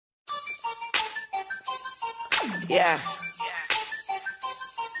Yeah.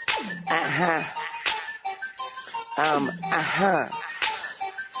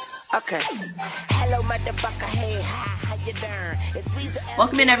 Okay. Hello, motherfucker. Hey, how you doing?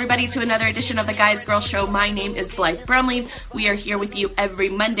 Welcome in, everybody, to another edition of the Guys Girls Show. My name is Blythe Brumley. We are here with you every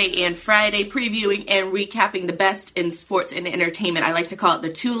Monday and Friday, previewing and recapping the best in sports and entertainment. I like to call it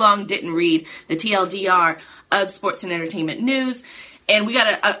the too long didn't read, the TLDR of sports and entertainment news. And we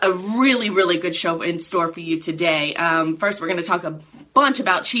got a really, really good show in store for you today. First, we're going to talk a bunch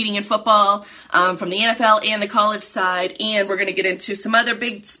about cheating in football from the NFL and the college side. And we're going to get into some other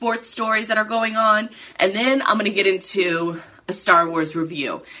big sports stories that are going on. And then I'm going to get into a Star Wars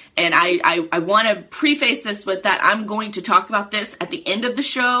review. And I want to preface this with that I'm going to talk about this at the end of the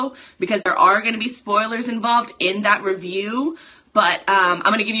show because there are going to be spoilers involved in that review. But I'm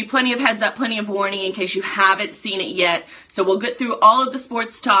going to give you plenty of heads up, plenty of warning in case you haven't seen it yet. So we'll get through all of the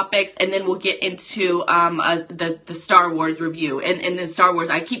sports topics, and then we'll get into the Star Wars review. And the Star Wars,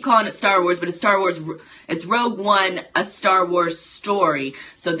 I keep calling it Star Wars, but it's Star Wars. It's Rogue One, a Star Wars story.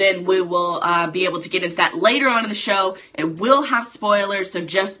 So then we will be able to get into that later on in the show. It will have spoilers, so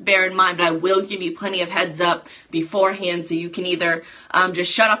just bear in mind. But I will give you plenty of heads up beforehand, so you can either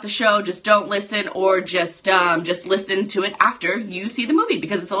just shut off the show, just don't listen, or just listen to it after you see the movie,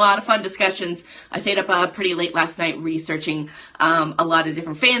 because it's a lot of fun discussions. I stayed up pretty late last night researching a lot of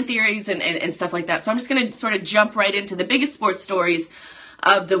different fan theories and stuff like that. So I'm just going to sort of jump right into the biggest sports stories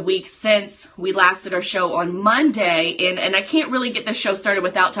of the week since we last did our show on Monday. And I can't really get the show started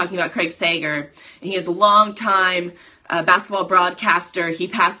without talking about Craig Sager. And he is a long-time basketball broadcaster. He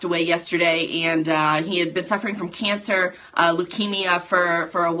passed away yesterday, and he had been suffering from cancer, leukemia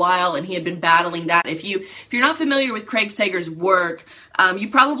for a while, and he had been battling that. If you're not familiar with Craig Sager's work, you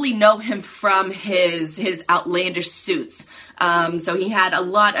probably know him from his outlandish suits. So he had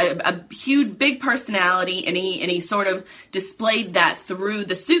a huge, big personality, and he sort of displayed that through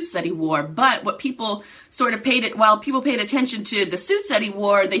the suits that he wore. But what people sort of while people paid attention to the suits that he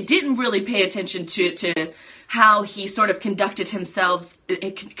wore, they didn't really pay attention to how he sort of conducted himself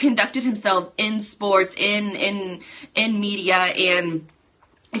in sports, in media. And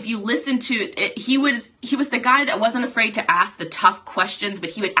if you listen to it, he was the guy that wasn't afraid to ask the tough questions, but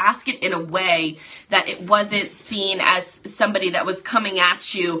he would ask it in a way that it wasn't seen as somebody that was coming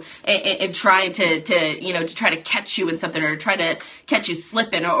at you and trying to try to catch you in something, or try to catch you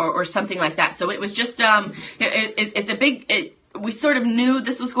slipping or something like that. So it was just we sort of knew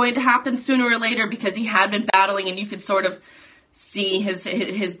this was going to happen sooner or later because he had been battling, and you could sort of see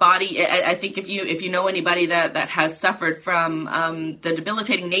his body. I think if you know anybody that has suffered from the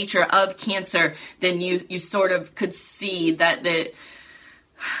debilitating nature of cancer, then you sort of could see that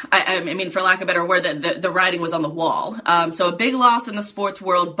I mean, for lack of a better word, that the writing was on the wall. So a big loss in the sports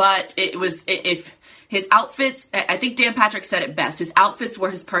world, but if his outfits, I think Dan Patrick said it best. His outfits were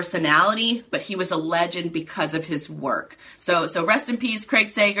his personality, but he was a legend because of his work. So rest in peace, Craig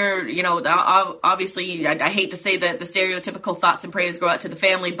Sager. You know, obviously, I hate to say that the stereotypical thoughts and prayers go out to the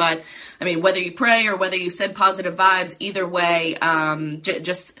family, but I mean, whether you pray or whether you send positive vibes, either way,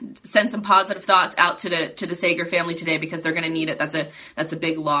 just send some positive thoughts out to the Sager family today, because they're going to need it. That's a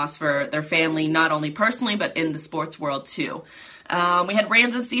big loss for their family, not only personally, but in the sports world too. We had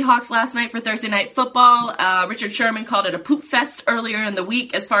Rams and Seahawks last night for Thursday Night Football. Richard Sherman called it a poop fest earlier in the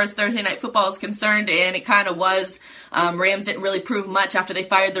week as far as Thursday Night Football is concerned, and it kind of was. Rams didn't really prove much after they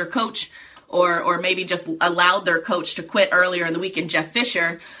fired their coach, or maybe just allowed their coach to quit earlier in the week in Jeff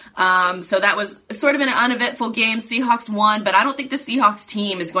Fisher. So that was sort of an uneventful game. Seahawks won, but I don't think the Seahawks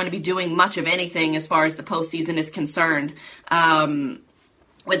team is going to be doing much of anything as far as the postseason is concerned.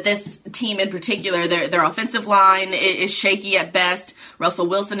 With this team in particular, their offensive line is shaky at best. Russell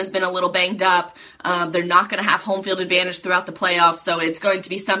Wilson has been a little banged up. They're not going to have home field advantage throughout the playoffs, so it's going to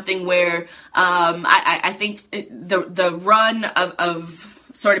be something where I think the run of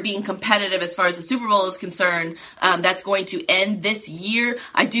sort of being competitive as far as the Super Bowl is concerned, that's going to end this year.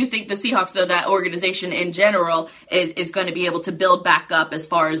 I do think the Seahawks, though, that organization in general is going to be able to build back up as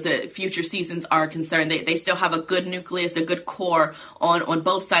far as the future seasons are concerned. They still have a good nucleus, a good core on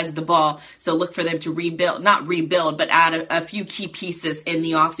both sides of the ball. So look for them to not rebuild, but add a few key pieces in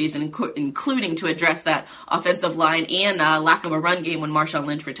the offseason, including to address that offensive line and lack of a run game when Marshawn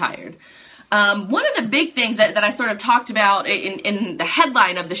Lynch retired. One of the big things that I sort of talked about in the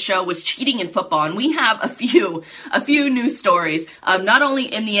headline of the show was cheating in football, and we have a few news stories, not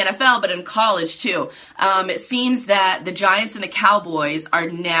only in the NFL but in college too. It seems that the Giants and the Cowboys are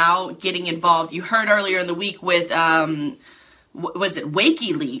now getting involved. You heard earlier in the week with was it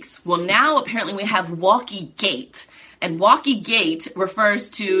WikiLeaks? Well, now apparently we have WalkieGate. And Walkie-gate refers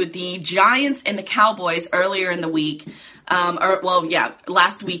to the Giants and the Cowboys earlier in the week,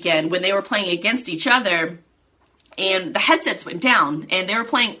 last weekend, when they were playing against each other, and the headsets went down, and they were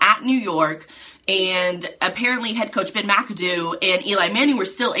playing at New York, and apparently head coach Ben McAdoo and Eli Manning were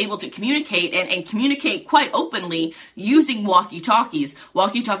still able to communicate and communicate quite openly using walkie-talkies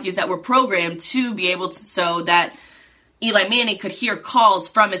that were programmed to be able to, so that Eli Manning could hear calls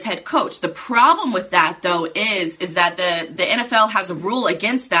from his head coach. The problem with that, though, is that the NFL has a rule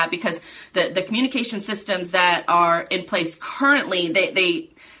against that, because the communication systems that are in place currently,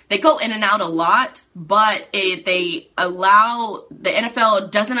 they go in and out a lot, but the NFL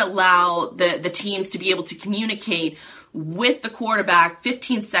doesn't allow the teams to be able to communicate with the quarterback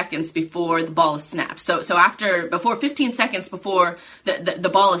 15 seconds before the ball is snapped. So before 15 seconds before the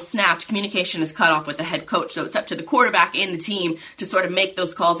ball is snapped, communication is cut off with the head coach. So it's up to the quarterback and the team to sort of make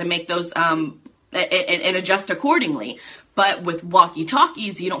those calls and make those and adjust accordingly. But with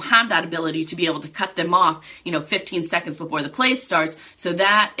walkie-talkies, you don't have that ability to be able to cut them off, 15 seconds before the play starts. So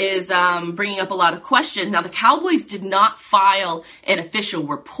that is bringing up a lot of questions. Now, the Cowboys did not file an official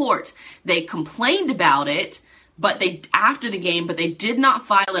report. They complained about it, after the game, but they did not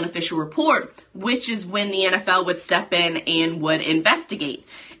file an official report, which is when the NFL would step in and would investigate.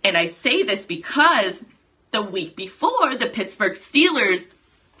 And I say this because the week before, the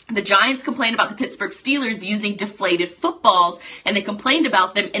Giants complained about the Pittsburgh Steelers using deflated footballs, and they complained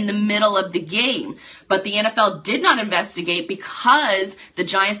about them in the middle of the game. But the NFL did not investigate because the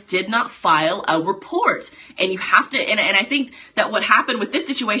Giants did not file a report. And you have to, and I think that what happened with this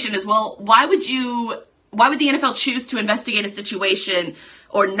situation is, well, why would the NFL choose to investigate a situation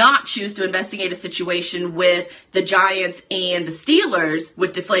or not choose to investigate a situation with the Giants and the Steelers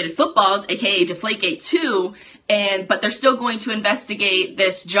with deflated footballs, aka Deflategate 2, but they're still going to investigate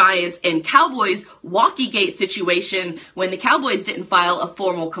this Giants and Cowboys Walkie-gate situation when the Cowboys didn't file a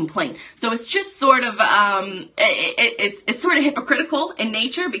formal complaint. So it's just sort of it's sort of hypocritical in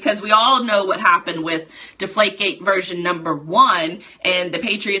nature, because we all know what happened with Deflategate version number 1 and the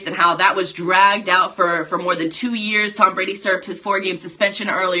Patriots and how that was dragged out for more than 2 years. Tom Brady served his 4-game suspension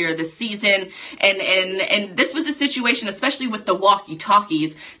earlier this season, and this was a situation, especially with the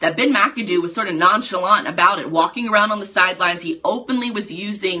walkie-talkies, that Ben McAdoo was sort of nonchalant about it, walking around on the sidelines. He openly was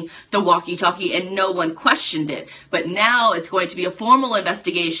using the walkie-talkie and no one questioned it. But now it's going to be a formal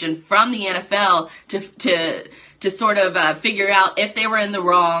investigation from the NFL to sort of figure out if they were in the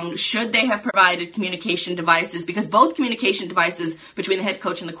wrong, should they have provided communication devices, because both communication devices between the head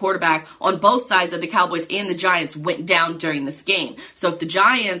coach and the quarterback on both sides of the Cowboys and the Giants went down during this game. So if the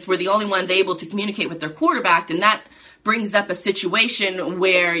Giants were the only ones able to communicate with their quarterback, then that brings up a situation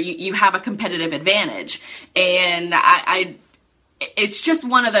where you have a competitive advantage. And it's just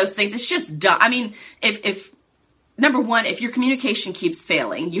one of those things. It's just dumb. I mean, if number one, if your communication keeps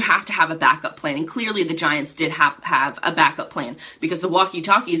failing, you have to have a backup plan. And clearly the Giants did have a backup plan, because the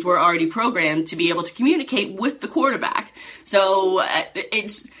walkie-talkies were already programmed to be able to communicate with the quarterback. So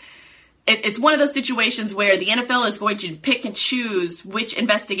it's one of those situations where the NFL is going to pick and choose which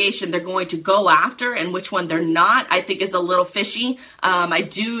investigation they're going to go after and which one they're not. I think is a little fishy. I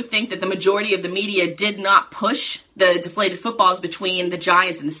do think that the majority of the media did not push the deflated footballs between the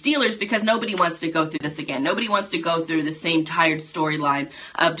Giants and the Steelers, because nobody wants to go through this again. Nobody wants to go through the same tired storyline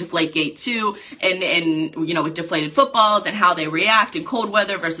of Deflategate 2 and with deflated footballs and how they react in cold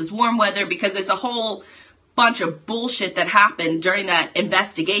weather versus warm weather, because it's a whole bunch of bullshit that happened during that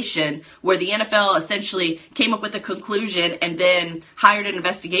investigation, where the NFL essentially came up with a conclusion and then hired an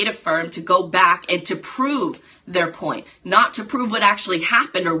investigative firm to go back and to prove their point. Not to prove what actually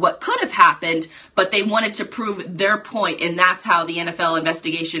happened or what could have happened, but they wanted to prove their point, and that's how the NFL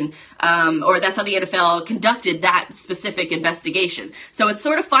investigation, or that's how the NFL conducted that specific investigation. So it's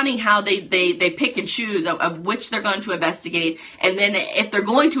sort of funny how they pick and choose of which they're going to investigate, and then if they're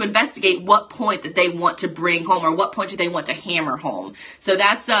going to investigate, what point that they want to bring home, or what point do they want to hammer home. So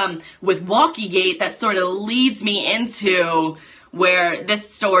that's with Walkie-gate, that sort of leads me into where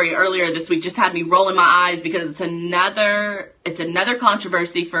this story earlier this week just had me rolling my eyes, because it's another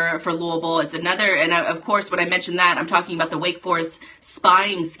controversy for Louisville. It's another, and of course when I mention that, I'm talking about the Wake Forest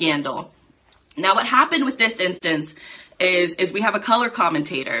spying scandal. Now what happened with this instance is we have a color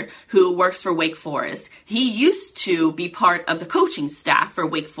commentator who works for Wake Forest. He used to be part of the coaching staff for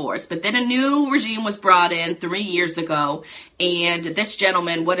Wake Forest, but then a new regime was brought in 3 years ago, and this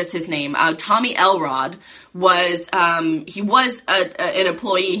gentleman, what is his name? Tommy Elrod was an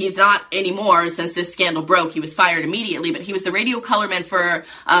employee. He's not anymore since this scandal broke. He was fired immediately, but he was the radio colorman for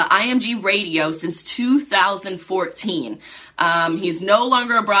IMG Radio since 2014. He's no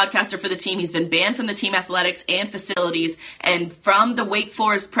longer a broadcaster for the team. He's been banned from the team athletics and facilities. And from the Wake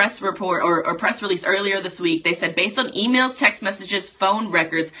Forest press report or press release earlier this week, they said based on emails, text messages, phone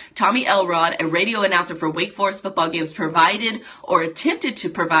records, Tommy Elrod, a radio announcer for Wake Forest football games, provided or attempted to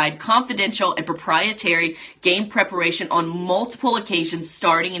provide confidential and proprietary game preparation on multiple occasions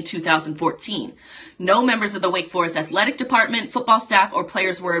starting in 2014. No members of the Wake Forest athletic department, football staff, or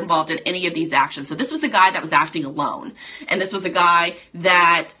players were involved in any of these actions. So this was a guy that was acting alone. And this was a guy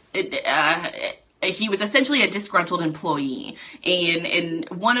that he was essentially a disgruntled employee. And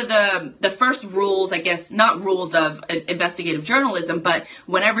one of the first rules, I guess, not rules of investigative journalism, but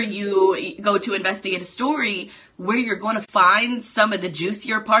whenever you go to investigate a story, where you're going to find some of the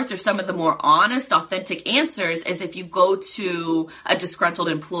juicier parts or some of the more honest, authentic answers is if you go to a disgruntled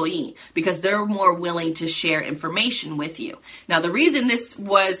employee, because they're more willing to share information with you. Now, the reason this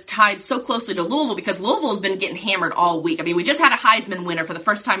was tied so closely to Louisville, because Louisville has been getting hammered all week. I mean, we just had a Heisman winner for the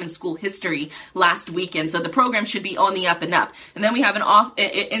first time in school history last weekend, so the program should be on the up and up. And then we have an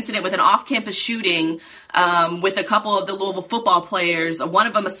incident with an off-campus shooting with a couple of the Louisville football players, one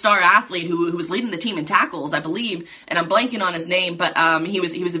of them a star athlete who was leading the team in tackles, I believe, and I'm blanking on his name, but he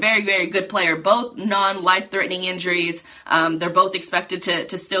was a very, very good player. Both non-life-threatening injuries. They're both expected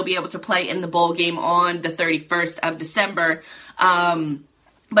to still be able to play in the bowl game on the 31st of December.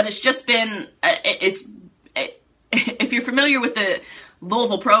 But it's just been, if you're familiar with the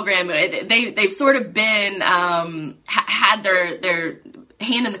Louisville program, they've sort of been, had their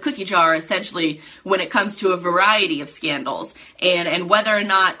hand in the cookie jar, essentially, when it comes to a variety of scandals. And whether or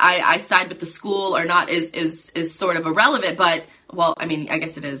not I side with the school or not is sort of irrelevant, but, well, I mean, I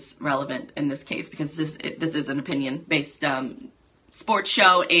guess it is relevant in this case because this is an opinion-based sports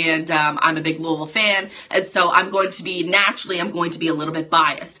show, and I'm a big Louisville fan, and so I'm going to be a little bit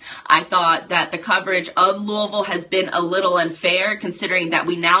biased. I thought that the coverage of Louisville has been a little unfair, considering that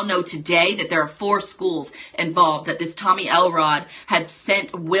we now know today that there are 4 schools involved that this Tommy Elrod had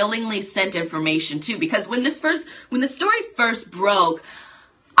willingly sent information to. Because when the story first broke,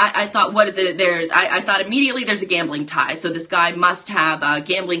 I thought, what is it? I thought immediately there's a gambling tie. So this guy must have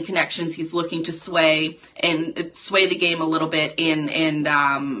gambling connections. He's looking to sway the game a little bit and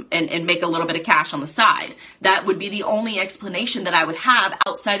make a little bit of cash on the side. That would be the only explanation that I would have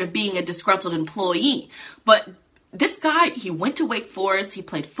outside of being a disgruntled employee. But this guy, he went to Wake Forest, he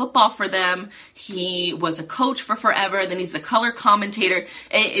played football for them, he was a coach for forever, then he's the color commentator,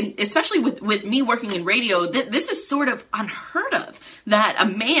 and especially with me working in radio, this is sort of unheard of, that a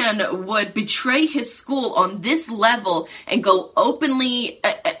man would betray his school on this level and go openly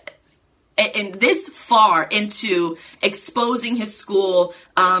and this far into exposing his school,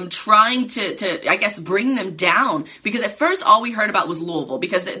 trying to I guess, bring them down. Because at first, all we heard about was Louisville.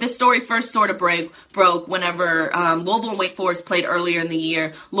 Because this story first sort of broke whenever Louisville and Wake Forest played earlier in the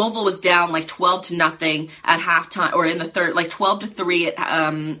year. Louisville was down like 12-0 at halftime, or in the third, like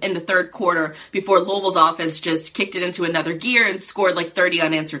 12-3 in the third quarter, before Louisville's offense just kicked it into another gear and scored like 30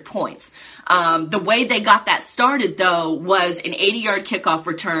 unanswered points. The way they got that started, though, was an 80-yard kickoff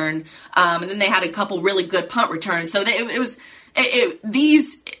return, and then they had a couple really good punt returns. So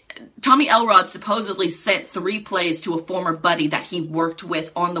Tommy Elrod supposedly sent 3 plays to a former buddy that he worked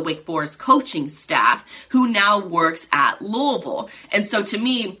with on the Wake Forest coaching staff, who now works at Louisville. And so to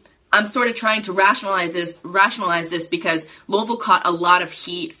me, I'm sort of trying to rationalize this because Louisville caught a lot of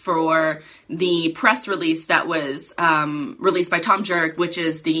heat for the press release that was released by Tom Jurek, which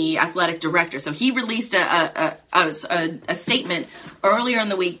is the athletic director. So he released a statement earlier in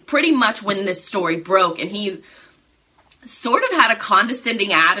the week, pretty much when this story broke, and he sort of had a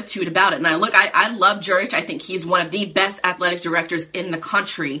condescending attitude about it. And I love Jurich. I think he's one of the best athletic directors in the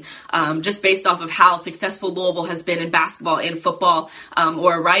country, just based off of how successful Louisville has been in basketball and football,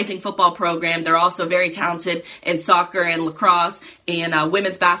 or a rising football program. They're also very talented in soccer and lacrosse and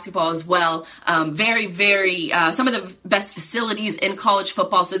women's basketball as well. Very, very, some of the best facilities in college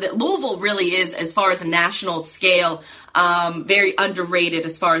football. So that Louisville really is, as far as a national scale, very underrated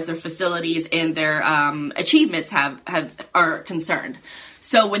as far as their facilities and their achievements are concerned.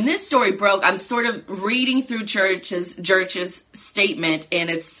 So when this story broke, I'm sort of reading through Jurich's statement, and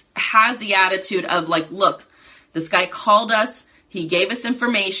has the attitude of like, look, this guy called us, he gave us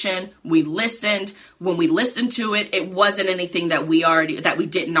information, we listened. When we listened to it, it wasn't anything that we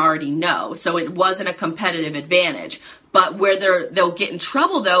didn't already know. So it wasn't a competitive advantage. But where they'll get in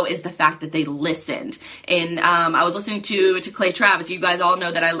trouble, though, is the fact that they listened. And I was listening to Clay Travis. You guys all know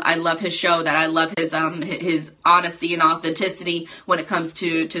that I love his show, that I love his honesty and authenticity when it comes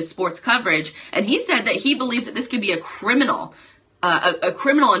to sports coverage. And he said that he believes that this could be a criminal a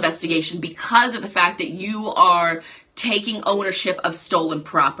criminal investigation because of the fact that you are taking ownership of stolen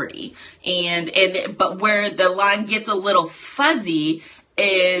property. But where the line gets a little fuzzy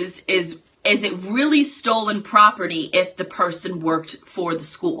is it really stolen property if the person worked for the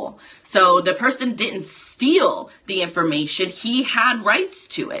school? So the person didn't steal the information. He had rights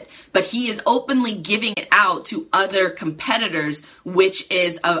to it, but he is openly giving it out to other competitors, which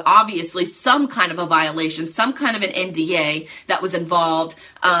is obviously some kind of a violation, some kind of an NDA that was involved,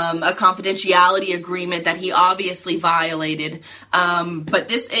 a confidentiality agreement that he obviously violated. But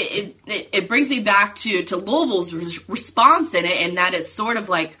this, it brings me back to Louisville's response in it, and that it's sort of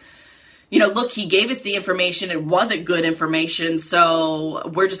like, look, he gave us the information. It wasn't good information.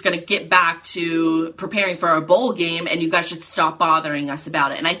 So we're just going to get back to preparing for our bowl game, and you guys should stop bothering us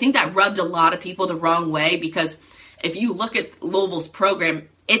about it. And I think that rubbed a lot of people the wrong way, because if you look at Louisville's program,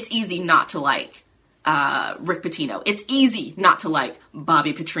 it's easy not to like Rick Pitino. It's easy not to like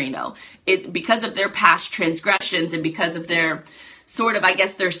Bobby Petrino. Because of their past transgressions and because of their sort of, I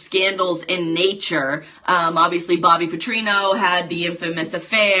guess, their scandals in nature. Obviously, Bobby Petrino had the infamous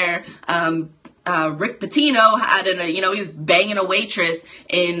affair. Rick Pitino had he was banging a waitress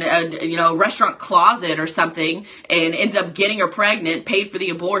in a restaurant closet or something, and ended up getting her pregnant, paid for the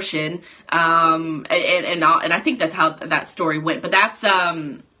abortion. And I think that's how that story went. But that's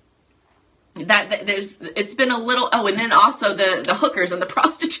it's been a little, and then also the hookers and the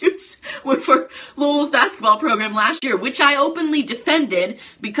prostitutes were for Louisville's basketball program last year, which I openly defended,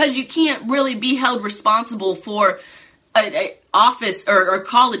 because you can't really be held responsible for a office or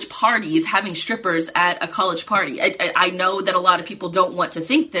college parties, having strippers at a college party. I know that a lot of people don't want to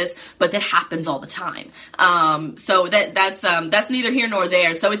think this, but that happens all the time. So that's neither here nor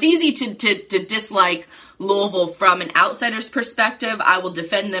there. So it's easy to dislike Louisville from an outsider's perspective. I will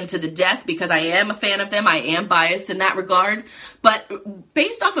defend them to the death because I am a fan of them. I am biased in that regard. But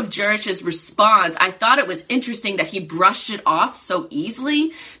based off of Jurich's response, I thought it was interesting that he brushed it off so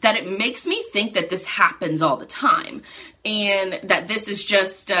easily that it makes me think that this happens all the time. And that this is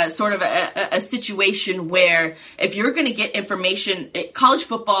just sort of a situation where if you're going to get information, college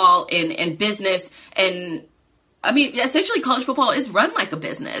football and business, and I mean, essentially college football is run like a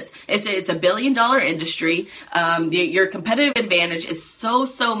business. It's a $1 billion industry. Your competitive advantage is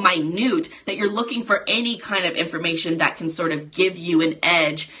so minute that you're looking for any kind of information that can sort of give you an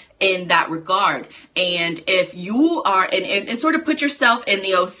edge in that regard. And if you are, and sort of put yourself in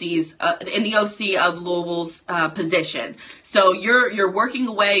the OC of Louisville's position. So you're working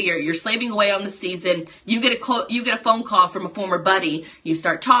away, you're slaving away on the season. You get a phone call from a former buddy. You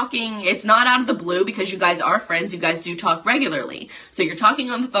start talking. It's not out of the blue because you guys are friends. You guys do talk regularly. So you're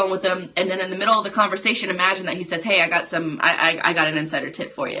talking on the phone with him, and then in the middle of the conversation, imagine that he says, "Hey, I got an insider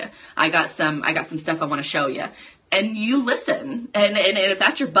tip for you. I got some stuff I want to show you." And you listen. And if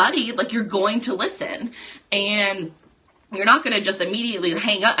that's your buddy, like, you're going to listen. And you're not going to just immediately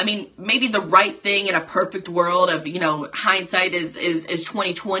hang up. I mean, maybe the right thing in a perfect world of, hindsight is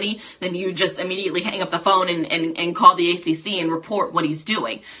 2020, then you just immediately hang up the phone and call the ACC and report what he's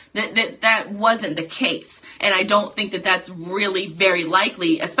doing. That wasn't the case. And I don't think that that's really very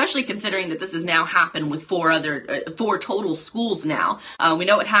likely, especially considering that this has now happened with four total schools now. We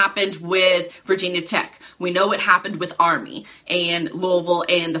know it happened with Virginia Tech. We know it happened with Army and Louisville,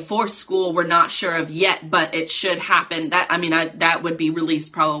 and the fourth school we're not sure of yet, but it should happen. That would be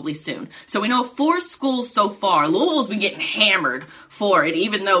released probably soon. So we know 4 schools so far. Louisville's been getting hammered for it,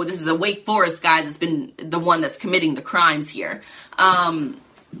 even though this is a Wake Forest guy that's been the one that's committing the crimes here.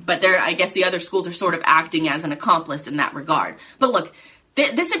 But I guess the other schools are sort of acting as an accomplice in that regard. But look,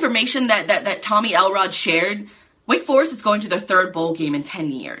 this information that Tommy Elrod shared, Wake Forest is going to their 3rd bowl game in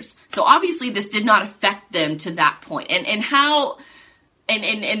 10 years. So obviously this did not affect them to that point.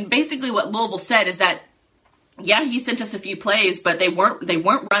 And basically what Louisville said is that, yeah, he sent us a few plays, but they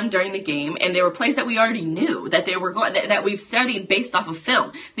weren't run during the game, and they were plays that we already knew that they were that we've studied based off of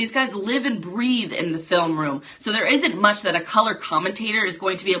film. These guys live and breathe in the film room, so there isn't much that a color commentator is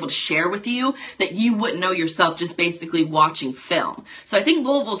going to be able to share with you that you wouldn't know yourself just basically watching film. So I think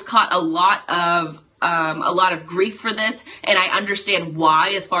Louisville's caught a lot of grief for this, and I understand why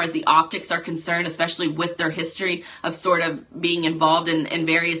as far as the optics are concerned, especially with their history of sort of being involved in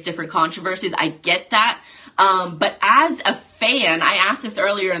various different controversies. I get that. But as a fan, I asked this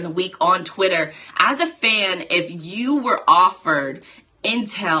earlier in the week on Twitter, as a fan, if you were offered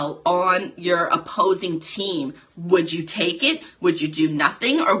intel on your opposing team, would you take it? Would you do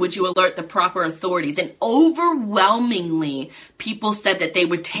nothing? Or would you alert the proper authorities? And overwhelmingly, people said that they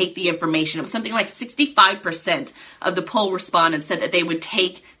would take the information. It was something like 65% of the poll respondents said that they would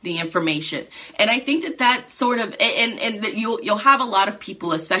take the information. And I think that that sort of, and that you'll have a lot of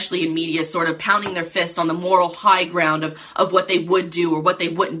people, especially in media, sort of pounding their fist on the moral high ground of what they would do or what they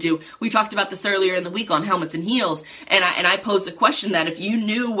wouldn't do. We talked about this earlier in the week on Helmets and Heels, and I posed the question that if you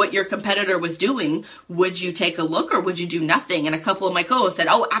knew what your competitor was doing, would you take a look or would you do nothing? And a couple of my co-hosts said,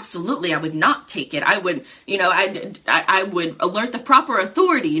 oh, absolutely, I would not take it. I would, I would alert the proper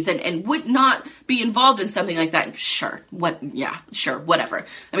authorities and would not be involved in something like that. Sure, whatever.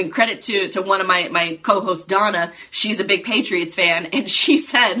 I mean, credit to one of my co-hosts, Donna. She's a big Patriots fan, and she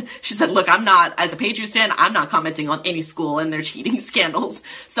said, look, as a Patriots fan, I'm not commenting on any school and their cheating scandals.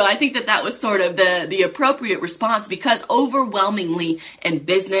 So I think that was sort of the appropriate response, because overwhelmingly in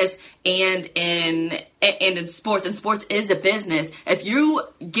business and in sports, and sports is a business, if you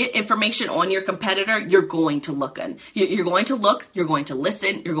get information on your competitor, you're going to look. You're going to look, you're going to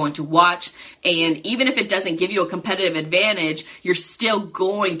listen, you're going to watch, and even if it doesn't give you a competitive advantage, you're still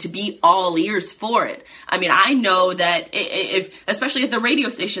going to be all ears for it. I mean, I know that if, especially at the radio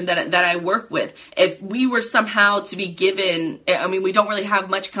station that I work with, if we were somehow to be given, I mean, we don't really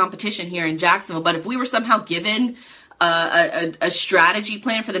have much competition here in Jacksonville, but if we were somehow given a strategy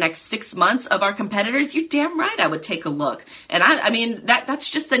plan for the next 6 months of our competitors, you're damn right I would take a look. And I mean,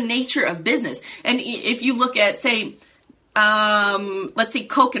 that's just the nature of business. And if you look at, say, let's say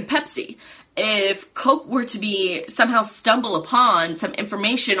Coke and Pepsi, if Coke were to be somehow stumble upon some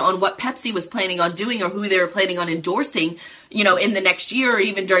information on what Pepsi was planning on doing or who they were planning on endorsing, in the next year or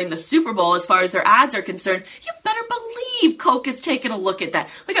even during the Super Bowl, as far as their ads are concerned, you better believe Coke is taking a look at that.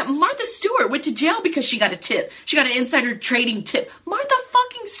 Look at Martha Stewart went to jail because she got a tip. She got an insider trading tip. Martha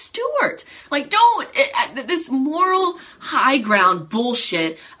fucking Stewart. This moral high ground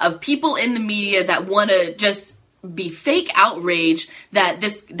bullshit of people in the media that want to just be fake outrage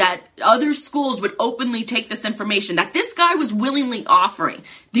that other schools would openly take this information that this guy was willingly offering.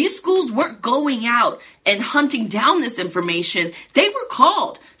 These schools weren't going out and hunting down this information. They were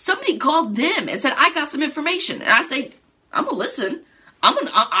called. Somebody called them and said, I got some information. And I say, I'm gonna listen.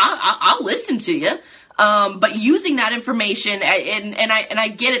 I'll listen to you. But using that information, and I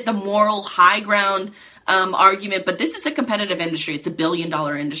get it, the moral high ground argument, but this is a competitive industry. It's $1 billion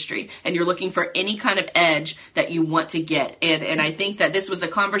industry, and you're looking for any kind of edge that you want to get. And I think that this was a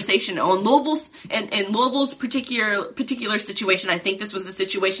conversation on Louisville's particular situation. I think this was a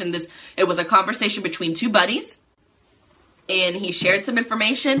situation. It was a conversation between two buddies. And he shared some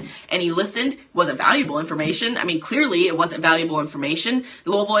information, and he listened. It wasn't valuable information. I mean, clearly it wasn't valuable information.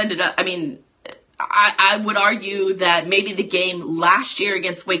 Louisville ended up, I would argue that maybe the game last year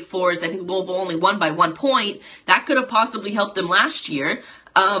against Wake Forest, I think Louisville only won by 1 point. That could have possibly helped them last year.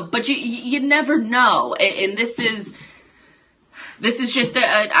 But you never know. And this is just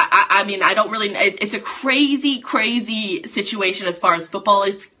I don't really, it's a crazy situation as far as football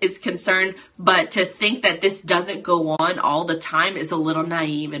is concerned, but to think that this doesn't go on all the time is a little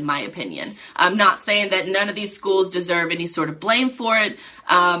naive in my opinion. I'm not saying that none of these schools deserve any sort of blame for it,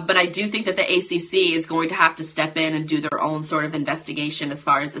 but I do think that the ACC is going to have to step in and do their own sort of investigation as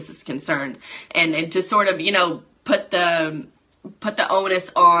far as this is concerned, and to sort of, put the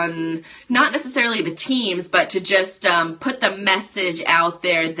onus on not necessarily the teams, but to just put the message out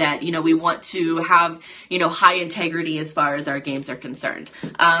there that, we want to have, high integrity as far as our games are concerned.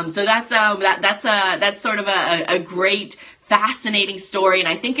 So that's sort of a great, fascinating story. And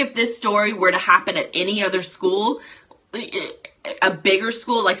I think if this story were to happen at any other school, a bigger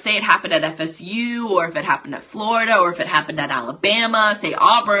school, like say it happened at FSU, or if it happened at Florida, or if it happened at Alabama, say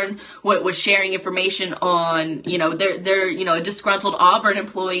Auburn was sharing information on, a disgruntled Auburn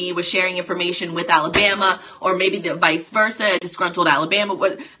employee was sharing information with Alabama, or maybe the vice versa, a disgruntled Alabama.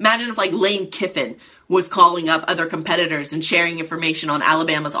 Imagine if Lane Kiffin was calling up other competitors and sharing information on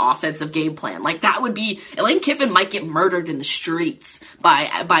Alabama's offensive game plan. That would be, Lane Kiffin might get murdered in the streets by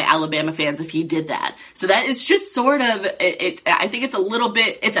Alabama fans if he did that. So that is just sort of, I think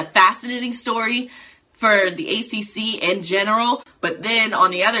it's a fascinating story for the ACC in general. But then on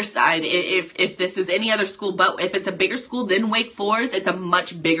the other side, if this is any other school, but if it's a bigger school than Wake Forest, it's a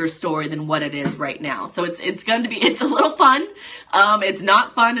much bigger story than what it is right now. So it's a little fun. It's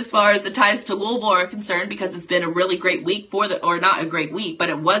not fun as far as the ties to Louisville are concerned, because it's been a really great week or not a great week, but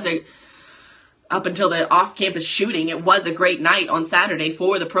it was up until the off-campus shooting, it was a great night on Saturday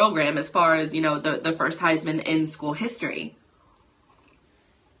for the program as far as, the first Heisman in school history.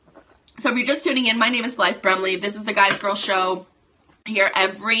 So if you're just tuning in, my name is Blythe Brumley. This is the Guys Girls Show. here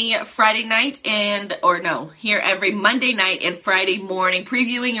every Friday night here every Monday night and Friday morning,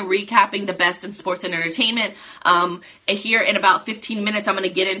 previewing and recapping the best in sports and entertainment. Here in about 15 minutes, I'm going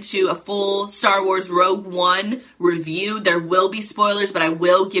to get into a full Star Wars Rogue One review. There will be spoilers, but I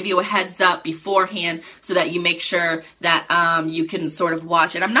will give you a heads up beforehand so that you make sure that you can sort of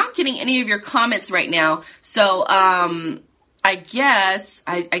watch it. I'm not getting any of your comments right now, so I guess,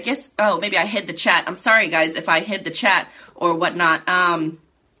 oh, maybe I hid the chat. I'm sorry, guys, if I hid the chat or whatnot.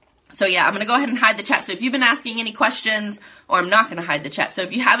 So yeah, I'm going to go ahead and hide the chat. So if you've been asking any questions, or I'm not going to hide the chat. So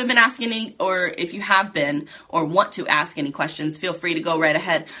if you haven't been asking any, or if you have been, or want to ask any questions, feel free to go right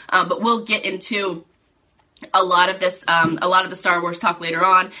ahead. But we'll get into a lot of the Star Wars talk later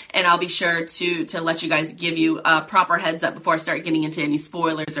on, and I'll be sure to let you guys give you a proper heads up before I start getting into any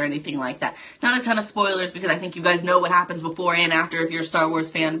spoilers or anything like that. Not a ton of spoilers because I think you guys know what happens before and after if you're a Star Wars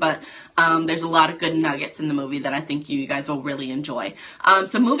fan, but there's a lot of good nuggets in the movie that I think you guys will really enjoy.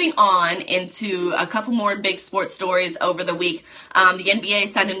 So moving on into a couple more big sports stories over the week. The NBA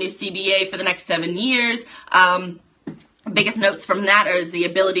signed a new CBA for the next 7 years. Biggest notes from that is the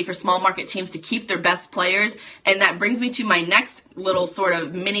ability for small market teams to keep their best players. And that brings me to my next little sort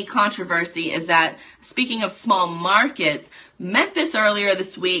of mini controversy, is that speaking of small markets, Memphis earlier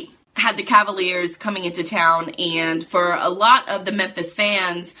this week had the Cavaliers coming into town, and for a lot of the Memphis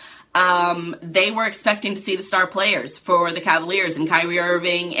fans, they were expecting to see the star players for the Cavaliers, and Kyrie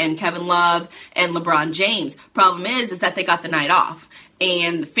Irving and Kevin Love and LeBron James. Problem is that they got the night off,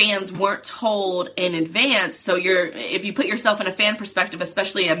 and fans weren't told in advance. So if you put yourself in a fan perspective,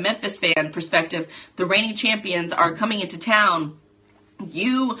 especially a Memphis fan perspective, the reigning champions are coming into town.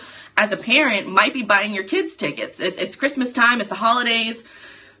 You, as a parent, might be buying your kids tickets. It's Christmas time, it's the holidays.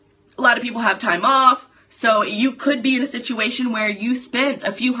 A lot of people have time off. So you could be in a situation where you spent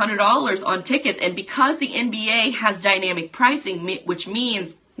a few $100s on tickets, and because the NBA has dynamic pricing, which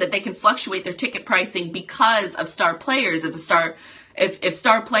means that they can fluctuate their ticket pricing because of star players. If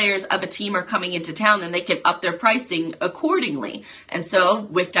star players of a team are coming into town, then they can up their pricing accordingly. And so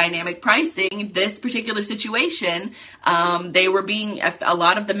with dynamic pricing, this particular situation, a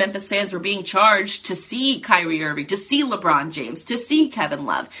lot of the Memphis fans were being charged to see Kyrie Irving, to see LeBron James, to see Kevin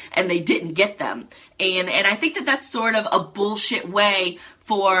Love, and they didn't get them. And I think that that's sort of a bullshit way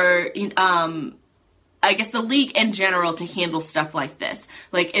for, I guess, the league in general to handle stuff like this.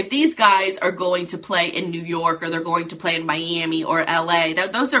 Like, if these guys are going to play in New York, or they're going to play in Miami or LA,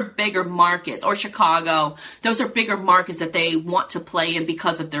 those are bigger markets, or Chicago. Those are bigger markets that they want to play in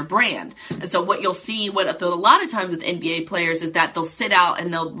because of their brand. And so what you'll see, a lot of times with NBA players, is that they'll sit out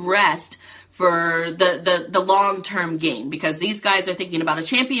and they'll rest for the long-term game, because these guys are thinking about a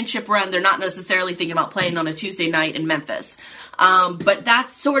championship run. They're not necessarily thinking about playing on a Tuesday night in Memphis. But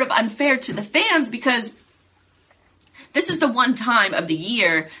that's sort of unfair to the fans, because this is the one time of the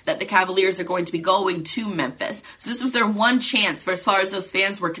year that the Cavaliers are going to be going to Memphis. So this was their one chance, for as far as those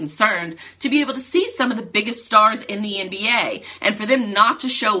fans were concerned, to be able to see some of the biggest stars in the NBA. And for them not to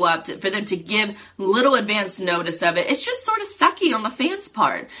show up, for them to give little advance notice of it, it's just sort of sucky on the fans'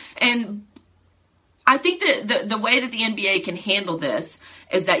 part. And I think that the way that the NBA can handle this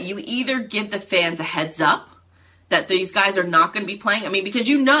is that you either give the fans a heads up that these guys are not going to be playing. I mean, because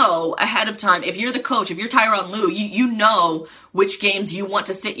you know ahead of time, if you're the coach, if you're Tyronn Lue, you know which games you want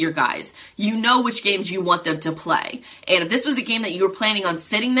to sit your guys. You know which games you want them to play. And if this was a game that you were planning on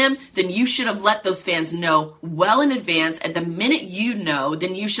sitting them, then you should have let those fans know well in advance. And the minute you know,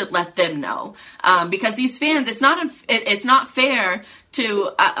 then you should let them know. Because these fans, it's not fair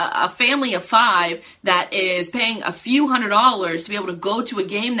to a family of 5 that is paying a few $100s to be able to go to a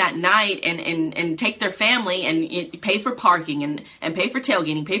game that night and take their family and pay for parking and pay for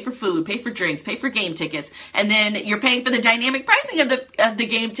tailgating, pay for food, pay for drinks, pay for game tickets, and then you're paying for the dynamic pricing of the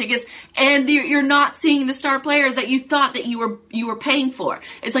game tickets, and you're not seeing the star players that you thought that you were paying for.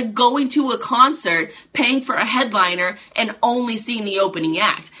 It's like going to a concert, paying for a headliner, and only seeing the opening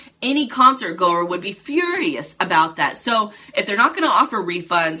act. Any concert goer would be furious about that. So if they're not going to offer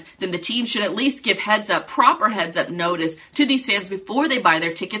refunds, then the team should at least give proper heads up notice to these fans before they buy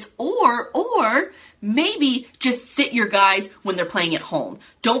their tickets, or maybe just sit your guys when they're playing at home.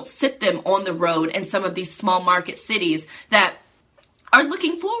 Don't sit them on the road in some of these small market cities that are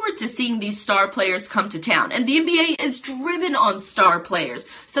looking forward to seeing these star players come to town. And the NBA is driven on star players,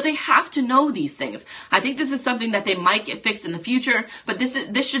 so they have to know these things. I think this is something that they might get fixed in the future, but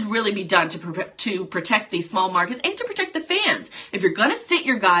this should really be done to protect these small markets and to protect the fans. If you're going to sit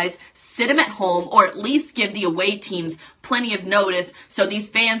your guys, sit them at home, or at least give the away teams plenty of notice, so these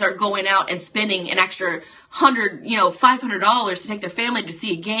fans are going out and spending an extra $500 to take their family to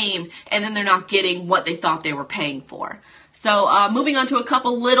see a game, and then they're not getting what they thought they were paying for. So moving on to a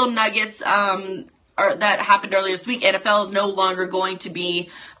couple little nuggets that happened earlier this week. NFL is no longer going to be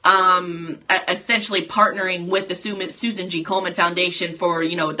essentially partnering with the Susan G. Komen Foundation for,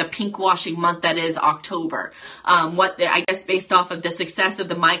 the pink washing month that is October. I guess based off of the success of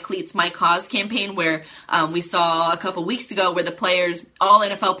the My Cleats, My Cause campaign, where we saw a couple weeks ago where all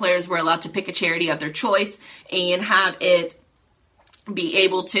NFL players were allowed to pick a charity of their choice and have it be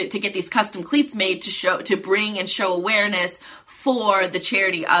able to get these custom cleats made to bring and show awareness for the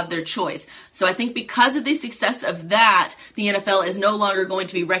charity of their choice. So I think because of the success of that, the NFL is no longer going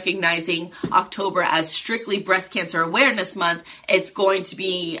to be recognizing October as strictly Breast Cancer Awareness Month. It's going to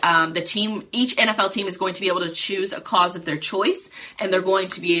be each NFL team is going to be able to choose a cause of their choice, and they're going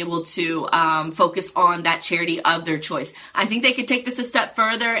to be able to focus on that charity of their choice. I think they could take this a step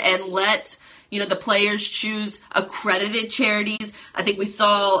further and let the players choose accredited charities. I think we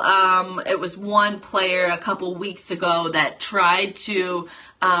saw, it was one player a couple weeks ago that tried to,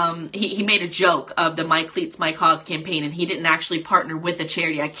 he made a joke of the My Cleats, My Cause campaign, and he didn't actually partner with a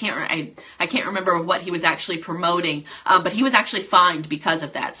charity. I can't remember what he was actually promoting, but he was actually fined because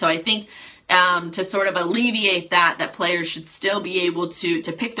of that. So I think, to sort of alleviate that players should still be able to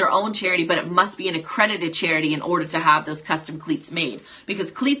pick their own charity, but it must be an accredited charity in order to have those custom cleats made.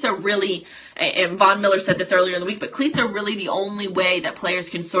 Because cleats are really, and Von Miller said this earlier in the week, but cleats are really the only way that players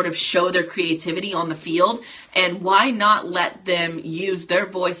can sort of show their creativity on the field. And why not let them use their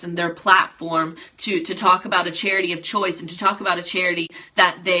voice and their platform to talk about a charity of choice and to talk about a charity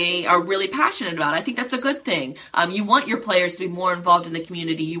that they are really passionate about? I think that's a good thing. You want your players to be more involved in the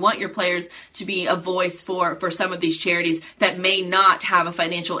community. You want your players to be a voice for some of these charities that may not have a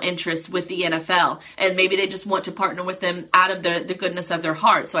financial interest with the NFL. And maybe they just want to partner with them out of the goodness of their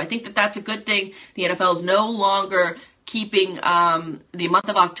heart. So I think that that's a good thing. The NFL is no longer keeping the month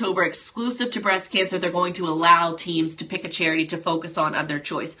of October exclusive to breast cancer. They're going to allow teams to pick a charity to focus on of their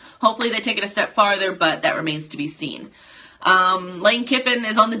choice. Hopefully they take it a step farther, but that remains to be seen. Lane Kiffin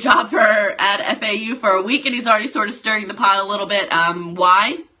is on the job at FAU for a week, and he's already sort of stirring the pot a little bit.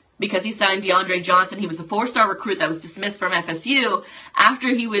 Why? Because he signed DeAndre Johnson. He was a 4-star recruit that was dismissed from FSU after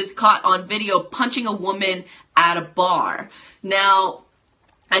he was caught on video punching a woman at a bar. Now,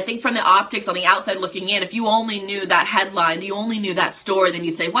 I think from the optics on the outside looking in, if you only knew that headline, you only knew that story, then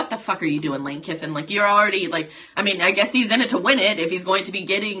you'd say, what the fuck are you doing, Lane Kiffin? You're already, I guess he's in it to win it if he's going to be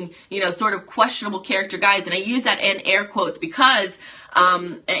getting, sort of questionable character guys. And I use that in air quotes because,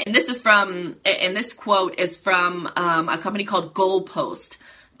 and this quote is from a company called Goalpost.com.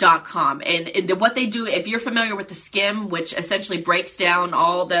 And what they do, if you're familiar with the Skim, which essentially breaks down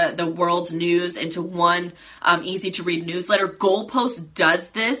all the world's news into one easy to read newsletter, Goalpost does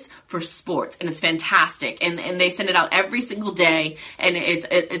this for sports, and it's fantastic. And they send it out every single day, and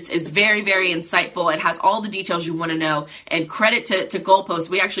it's very, very insightful. It has all the details you want to know. And credit to Goalpost.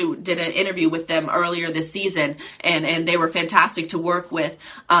 We actually did an interview with them earlier this season, and they were fantastic to work with.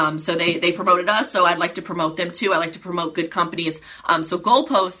 So they promoted us, so I'd like to promote them too. I like to promote good companies. So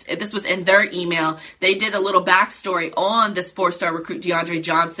Goalpost, this was in their email. They did a little backstory on this 4-star recruit, DeAndre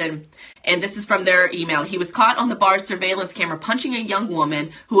Johnson. And this is from their email. He was caught on the bar's surveillance camera punching a young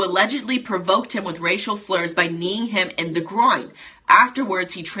woman who allegedly provoked him with racial slurs by kneeing him in the groin.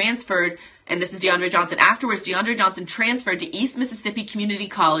 Afterwards, he transferred, and this is DeAndre Johnson. Afterwards, DeAndre Johnson transferred to East Mississippi Community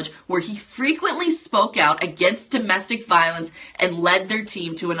College, where he frequently spoke out against domestic violence and led their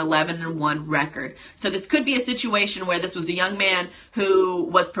team to an 11-1 record. So this could be a situation where this was a young man who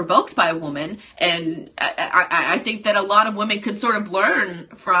was provoked by a woman, and I think that a lot of women could sort of learn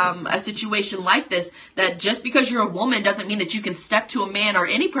from a situation like this, that just because you're a woman doesn't mean that you can step to a man or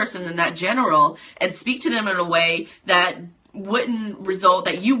any person in that general and speak to them in a way that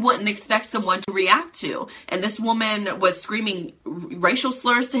you wouldn't expect someone to react to. And this woman was screaming racial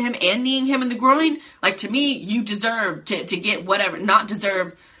slurs to him and kneeing him in the groin. To me, you deserve to get whatever, not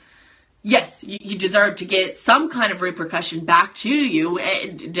deserve. Yes, you deserve to get some kind of repercussion back to you.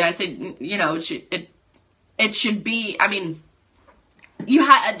 Did I say, it should be, the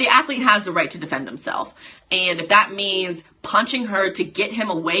athlete has the right to defend himself. And if that means punching her to get him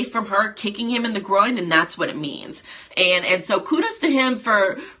away from her, kicking him in the groin, then that's what it means. And so kudos to him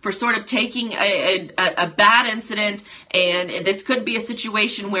for sort of taking a bad incident, and this could be a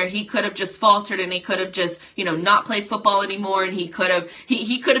situation where he could have just faltered and he could have just, not played football anymore, and he could have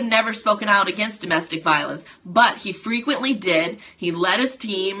never spoken out against domestic violence. But he frequently did. He led his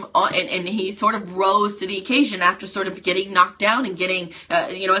team on, and he sort of rose to the occasion after sort of getting knocked down and getting,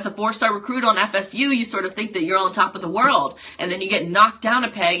 as a 4-star recruit on FSU, you sort of think that you're on top of the world. And then you get knocked down a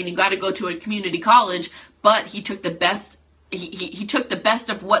peg and you got to go to a community college, but he took the best he took the best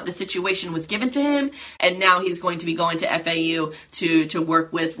of what the situation was given to him, and now he's going to be going to FAU to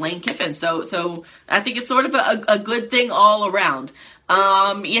work with Lane Kiffin. So I think it's sort of a good thing all around.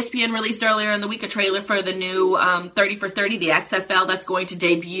 ESPN released earlier in the week a trailer for the new 30 for 30, the XFL, that's going to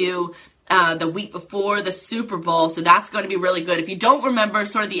debut the week before the Super Bowl. So that's going to be really good. If you don't remember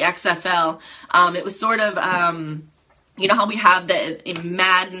sort of the XFL, it was sort of... you know how we have in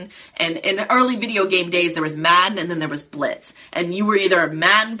Madden, and in the early video game days, there was Madden and then there was Blitz. And you were either a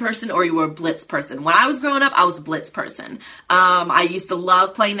Madden person or you were a Blitz person. When I was growing up, I was a Blitz person. I used to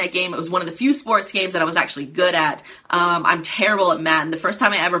love playing that game. It was one of the few sports games that I was actually good at. I'm terrible at Madden. The first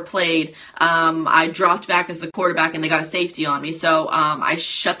time I ever played, I dropped back as the quarterback and they got a safety on me. So I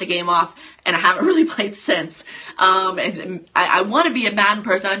shut the game off, and I haven't really played since. I want to be a Madden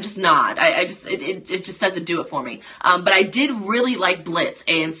person. I'm just not. It just doesn't do it for me. But I did really like Blitz,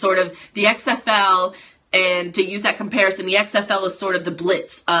 and sort of the XFL, and to use that comparison, the XFL is sort of the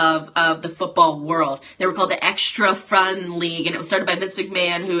Blitz of the football world. They were called the Extra Fun League, and it was started by Vince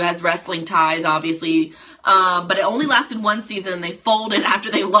McMahon, who has wrestling ties, obviously. But it only lasted one season, and they folded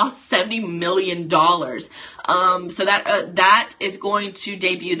after they lost $70 million. So that is going to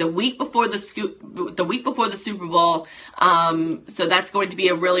debut the week before the Super Bowl. So that's going to be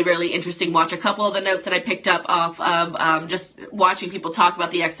a really, really interesting watch. A couple of the notes that I picked up off of just watching people talk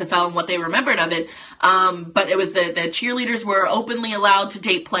about the XFL and what they remembered of it. But it was the cheerleaders were openly allowed to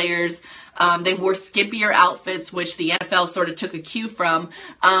date players. They wore skimpier outfits, which the NFL sort of took a cue from.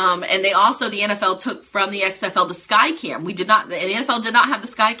 And the NFL took from the XFL the Sky Cam. The NFL did not have the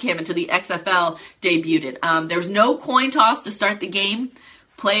Sky Cam until the XFL debuted. There was no coin toss to start the game.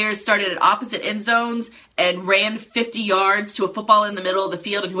 Players started at opposite end zones and ran 50 yards to a football in the middle of the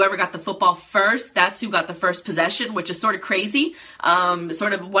field, and whoever got the football first, that's who got the first possession, which is sort of crazy.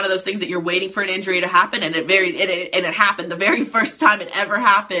 Sort of one of those things that you're waiting for an injury to happen, and it happened. The very first time it ever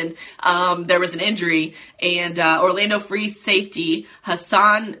happened, there was an injury, and Orlando free safety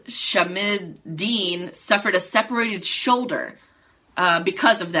Hassan Shamid-Dean suffered a separated shoulder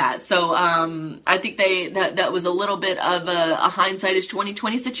because of that. So I think that was a little bit of a hindsight is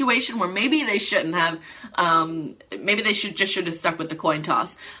 2020 situation where maybe they shouldn't have. Maybe they should have stuck with the coin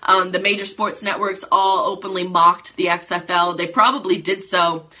toss. The major sports networks all openly mocked the XFL. They probably did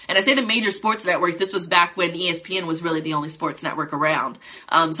so. And I say the major sports networks, this was back when ESPN was really the only sports network around.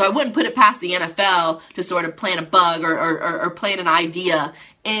 So I wouldn't put it past the NFL to sort of plant a bug or plant an idea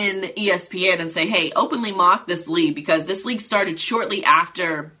in ESPN and say, hey, openly mock this league, because this league started shortly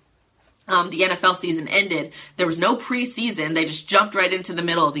after the NFL season ended. There was no preseason. They just jumped right into the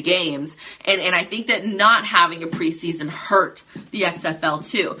middle of the games. And I think that not having a preseason hurt the XFL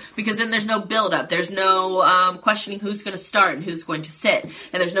too, because then there's no build-up. There's no questioning who's going to start and who's going to sit.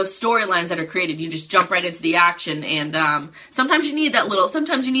 And there's no storylines that are created. You just jump right into the action. And sometimes you need that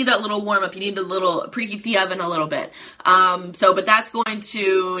little warm-up. You need a little preheat the oven a little bit. But that's going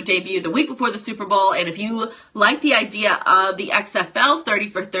to debut the week before the Super Bowl. And if you like the idea of the XFL 30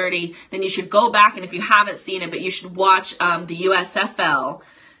 for 30, then you should go back, and if you haven't seen it, but you should watch the USFL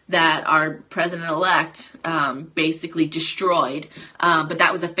that our president-elect basically destroyed. But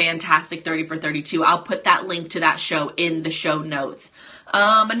that was a fantastic 30 for 32. I'll put that link to that show in the show notes.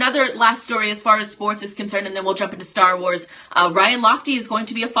 Another last story as far as sports is concerned, and then we'll jump into Star Wars. Ryan Lochte is going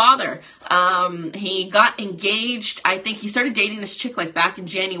to be a father. He got engaged. I think he started dating this chick like back in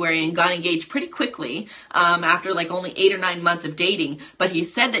January and got engaged pretty quickly after like only 8 or 9 months of dating. But he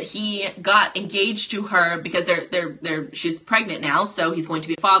said that he got engaged to her because she's pregnant now, so he's going to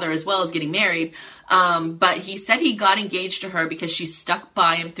be a father as well as getting married. But he said he got engaged to her because she stuck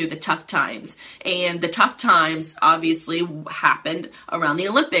by him through the tough times. And the tough times obviously happened around the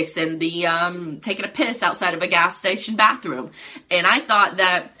Olympics and the taking a piss outside of a gas station bathroom. And I thought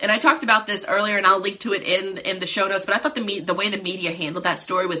that, and I talked about this earlier, and I'll link to it in the show notes, but I thought the way the media handled that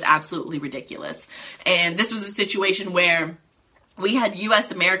story was absolutely ridiculous. And this was a situation where we had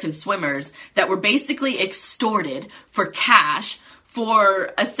U.S. American swimmers that were basically extorted for cash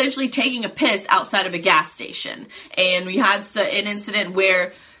for essentially taking a piss outside of a gas station. And we had an incident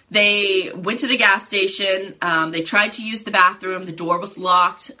where they went to the gas station, they tried to use the bathroom, the door was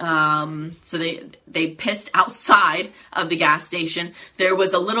locked, so they pissed outside of the gas station. There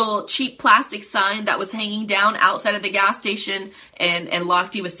was a little cheap plastic sign that was hanging down outside of the gas station, and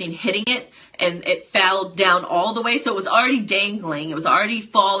Lochte was seen hitting it, and it fell down all the way, so it was already dangling, it was already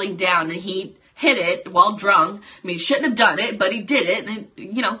falling down, and he hit it while drunk. I mean, he shouldn't have done it, but he did it. And,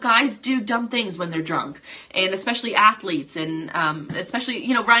 you know, guys do dumb things when they're drunk, and especially athletes, and especially,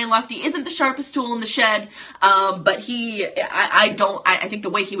 you know, Ryan Lochte isn't the sharpest tool in the shed, but I think the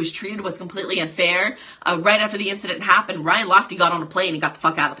way he was treated was completely unfair. Right after the incident happened, Ryan Lochte got on a plane and got the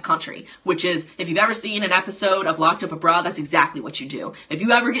fuck out of the country, which is, if you've ever seen an episode of Locked Up Abroad, that's exactly what you do. If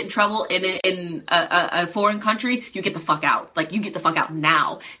you ever get in trouble in a foreign country, you get the fuck out. Like, you get the fuck out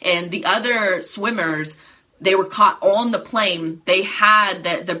now. And the other swimmers, they were caught on the plane. They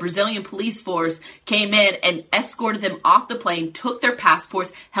had the Brazilian police force came in and escorted them off the plane, took their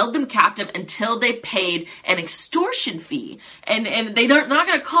passports, held them captive until they paid an extortion fee. And they're not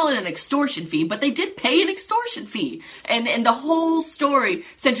going to call it an extortion fee, but they did pay an extortion fee. And the whole story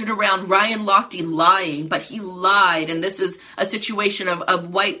centered around Ryan Lochte lying, but he lied. And this is a situation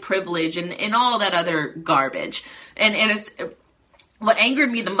of white privilege and all that other garbage. And it's... What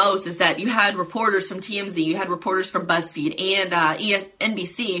angered me the most is that you had reporters from TMZ, you had reporters from BuzzFeed, and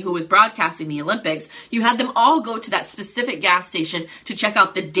NBC, who was broadcasting the Olympics. You had them all go to that specific gas station to check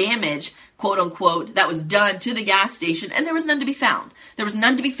out the damage, quote unquote, that was done to the gas station, and there was none to be found. There was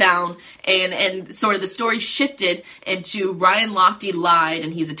none to be found, and sort of the story shifted into Ryan Lochte lied,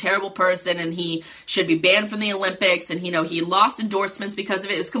 and he's a terrible person, and he should be banned from the Olympics, and, you know, he lost endorsements because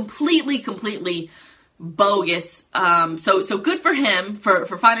of it. It was completely bogus. So good for him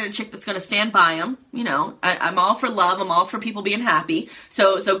for finding a chick that's going to stand by him. You know, I'm all for love. I'm all for people being happy.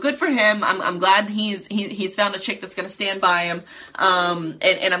 So good for him. I'm glad he's found a chick that's going to stand by him.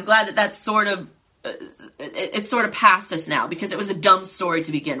 And I'm glad that that's sort of, it's sort of past us now, because it was a dumb story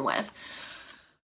to begin with.